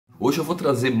Hoje eu vou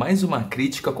trazer mais uma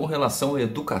crítica com relação à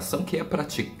educação que é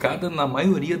praticada na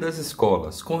maioria das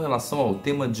escolas, com relação ao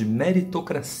tema de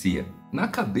meritocracia. Na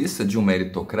cabeça de um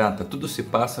meritocrata, tudo se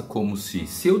passa como se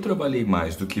eu trabalhei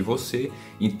mais do que você,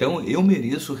 então eu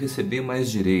mereço receber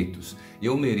mais direitos,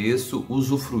 eu mereço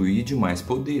usufruir de mais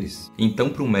poderes. Então,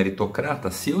 para um meritocrata,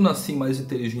 se eu nasci mais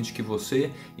inteligente que você,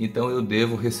 então eu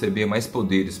devo receber mais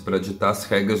poderes para ditar as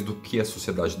regras do que a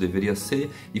sociedade deveria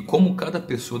ser e como cada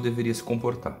pessoa deveria se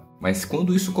comportar. Mas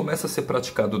quando isso começa a ser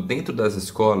praticado dentro das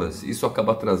escolas, isso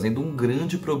acaba trazendo um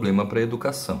grande problema para a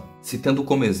educação. Citando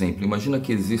como exemplo, imagina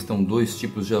que existam dois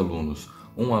tipos de alunos.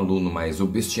 Um aluno mais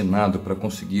obstinado para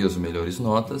conseguir as melhores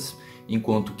notas,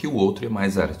 enquanto que o outro é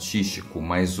mais artístico,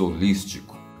 mais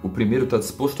holístico. O primeiro está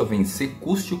disposto a vencer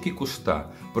custe o que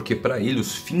custar, porque para ele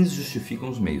os fins justificam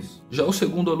os meios. Já o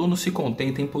segundo aluno se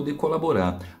contenta em poder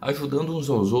colaborar, ajudando uns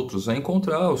aos outros a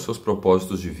encontrar os seus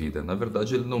propósitos de vida. Na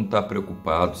verdade, ele não está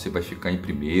preocupado se vai ficar em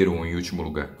primeiro ou em último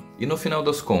lugar. E no final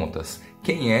das contas,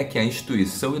 quem é que a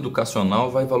instituição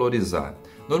educacional vai valorizar?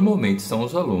 Normalmente são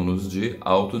os alunos de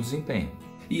alto desempenho.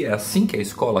 E é assim que a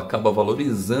escola acaba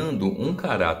valorizando um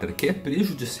caráter que é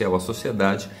prejudicial à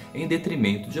sociedade em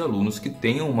detrimento de alunos que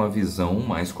tenham uma visão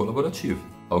mais colaborativa.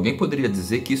 Alguém poderia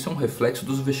dizer que isso é um reflexo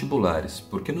dos vestibulares,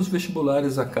 porque nos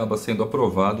vestibulares acaba sendo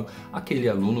aprovado aquele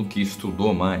aluno que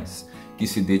estudou mais, que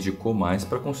se dedicou mais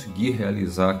para conseguir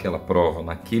realizar aquela prova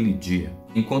naquele dia.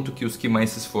 Enquanto que os que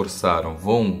mais se esforçaram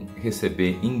vão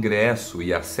receber ingresso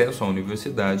e acesso à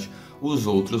universidade, os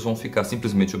outros vão ficar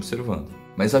simplesmente observando.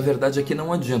 Mas a verdade é que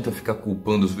não adianta ficar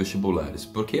culpando os vestibulares,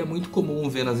 porque é muito comum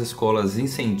ver nas escolas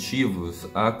incentivos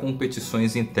a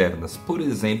competições internas, por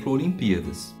exemplo,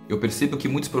 olimpíadas. Eu percebo que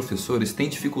muitos professores têm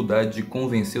dificuldade de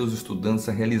convencer os estudantes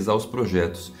a realizar os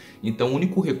projetos, então o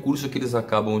único recurso que eles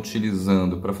acabam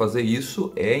utilizando para fazer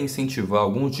isso é incentivar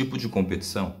algum tipo de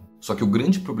competição. Só que o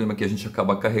grande problema que a gente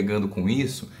acaba carregando com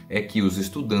isso é que os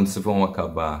estudantes vão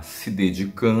acabar se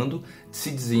dedicando, se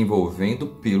desenvolvendo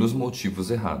pelos motivos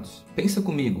errados. Pensa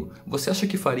comigo, você acha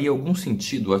que faria algum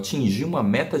sentido atingir uma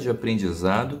meta de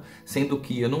aprendizado, sendo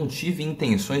que eu não tive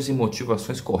intenções e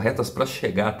motivações corretas para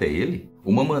chegar até ele?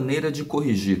 Uma maneira de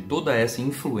corrigir toda essa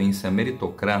influência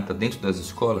meritocrata dentro das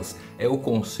escolas é o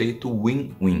conceito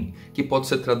win-win, que pode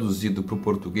ser traduzido para o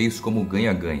português como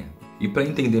ganha-ganha. E para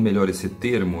entender melhor esse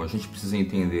termo, a gente precisa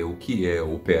entender o que é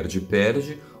o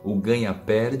perde-perde, o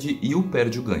ganha-perde e o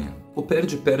perde-ganha. O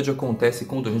perde-perde acontece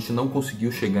quando a gente não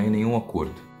conseguiu chegar em nenhum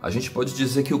acordo. A gente pode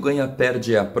dizer que o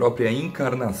ganha-perde é a própria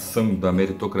encarnação da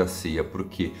meritocracia,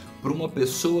 porque para uma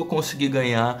pessoa conseguir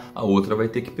ganhar, a outra vai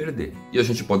ter que perder. E a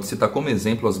gente pode citar como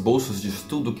exemplo as bolsas de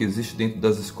estudo que existem dentro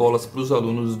das escolas para os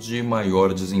alunos de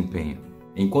maior desempenho.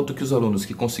 Enquanto que os alunos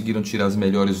que conseguiram tirar as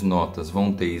melhores notas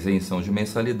vão ter isenção de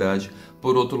mensalidade,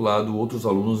 por outro lado, outros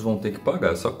alunos vão ter que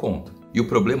pagar essa conta. E o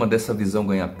problema dessa visão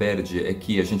ganha-perde é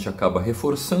que a gente acaba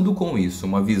reforçando com isso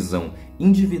uma visão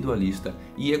individualista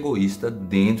e egoísta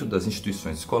dentro das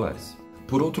instituições escolares.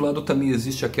 Por outro lado, também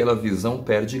existe aquela visão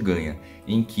perde-ganha,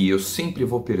 em que eu sempre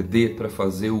vou perder para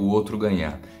fazer o outro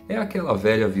ganhar. É aquela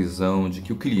velha visão de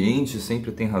que o cliente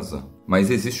sempre tem razão. Mas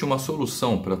existe uma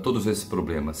solução para todos esses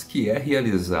problemas, que é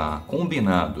realizar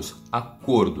combinados,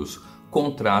 acordos,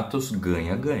 contratos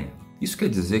ganha-ganha. Isso quer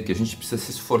dizer que a gente precisa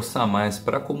se esforçar mais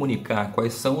para comunicar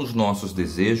quais são os nossos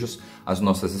desejos, as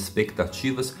nossas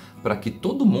expectativas, para que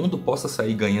todo mundo possa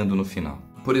sair ganhando no final.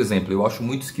 Por exemplo, eu acho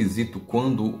muito esquisito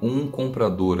quando um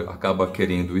comprador acaba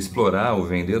querendo explorar o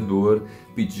vendedor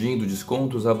pedindo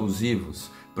descontos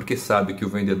abusivos, porque sabe que o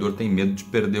vendedor tem medo de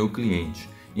perder o cliente.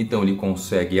 Então ele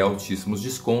consegue altíssimos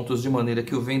descontos de maneira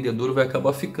que o vendedor vai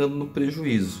acabar ficando no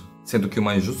prejuízo. Sendo que o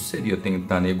mais justo seria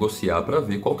tentar negociar para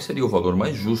ver qual que seria o valor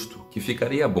mais justo, que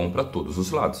ficaria bom para todos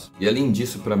os lados. E além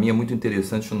disso, para mim é muito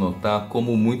interessante notar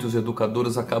como muitos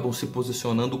educadores acabam se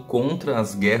posicionando contra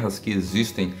as guerras que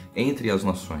existem entre as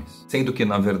nações. Sendo que,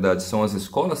 na verdade, são as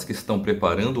escolas que estão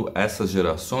preparando essas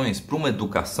gerações para uma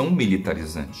educação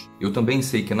militarizante. Eu também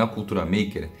sei que na cultura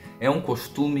maker é um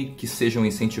costume que sejam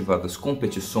incentivadas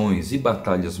competições e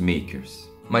batalhas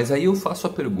makers. Mas aí eu faço a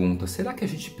pergunta, será que a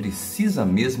gente precisa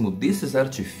mesmo desses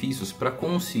artifícios para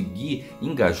conseguir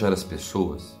engajar as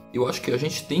pessoas? Eu acho que a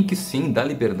gente tem que sim dar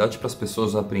liberdade para as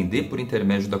pessoas aprender por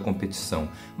intermédio da competição,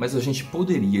 mas a gente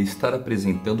poderia estar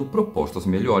apresentando propostas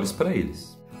melhores para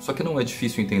eles. Só que não é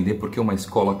difícil entender porque uma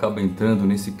escola acaba entrando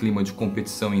nesse clima de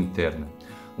competição interna,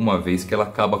 uma vez que ela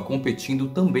acaba competindo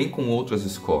também com outras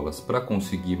escolas para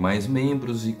conseguir mais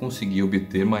membros e conseguir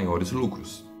obter maiores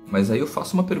lucros. Mas aí eu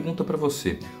faço uma pergunta para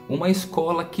você. Uma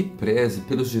escola que preze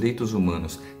pelos direitos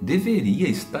humanos deveria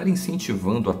estar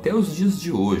incentivando até os dias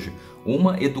de hoje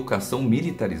uma educação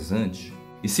militarizante?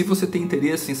 E se você tem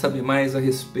interesse em saber mais a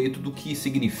respeito do que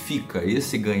significa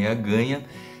esse ganha-ganha,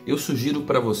 eu sugiro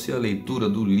para você a leitura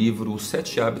do livro Os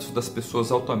 7 Hábitos das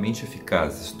Pessoas Altamente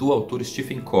Eficazes, do autor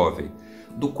Stephen Covey,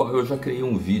 do qual eu já criei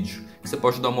um vídeo que você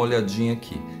pode dar uma olhadinha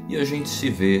aqui. E a gente se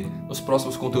vê nos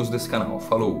próximos conteúdos desse canal.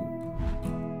 Falou!